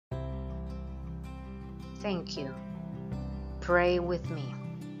Thank you. Pray with me.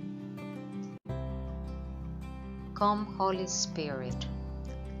 Come, Holy Spirit,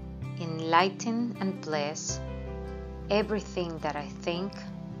 enlighten and bless everything that I think,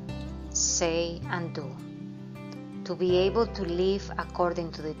 say, and do, to be able to live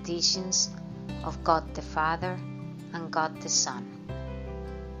according to the teachings of God the Father and God the Son.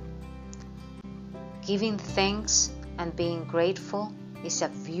 Giving thanks and being grateful is a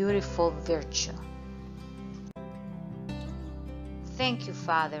beautiful virtue. Thank you,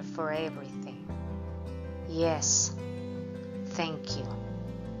 Father, for everything. Yes, thank you,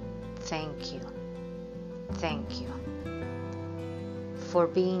 thank you, thank you for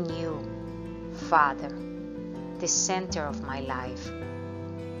being you, Father, the center of my life.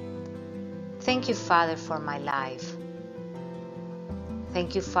 Thank you, Father, for my life.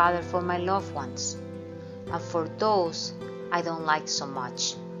 Thank you, Father, for my loved ones and for those I don't like so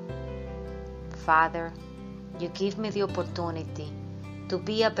much. Father, you give me the opportunity to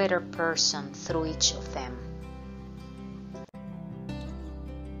be a better person through each of them.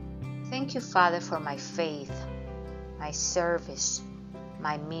 Thank you, Father, for my faith, my service,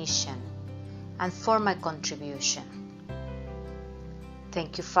 my mission, and for my contribution.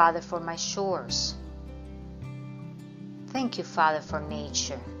 Thank you, Father, for my chores. Thank you, Father, for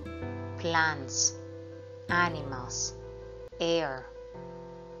nature, plants, animals, air,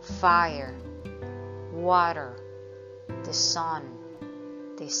 fire, water, the sun,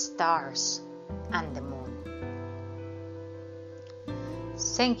 the stars, and the moon.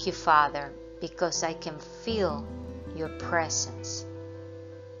 Thank you, Father, because I can feel your presence,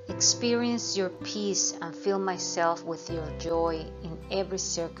 experience your peace, and fill myself with your joy in every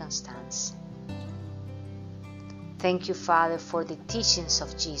circumstance. Thank you, Father, for the teachings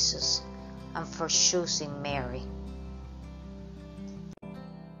of Jesus and for choosing Mary.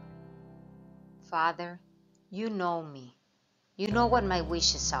 Father, you know me. You know what my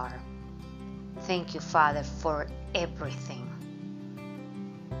wishes are. Thank you, Father, for everything.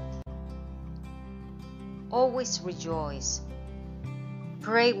 Always rejoice.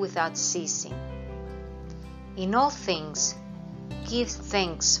 Pray without ceasing. In all things, give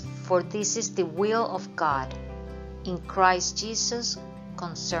thanks, for this is the will of God in Christ Jesus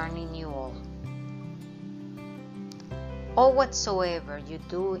concerning you all. All whatsoever you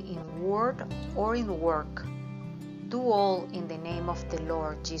do in word or in work, do all in the name of the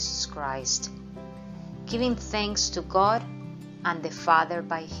Lord Jesus Christ, giving thanks to God and the Father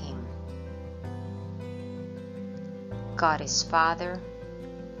by Him. God is Father,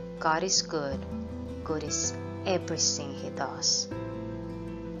 God is good, good is everything He does.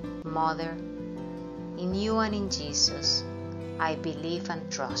 Mother, in you and in Jesus, I believe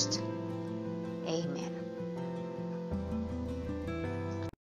and trust. Amen.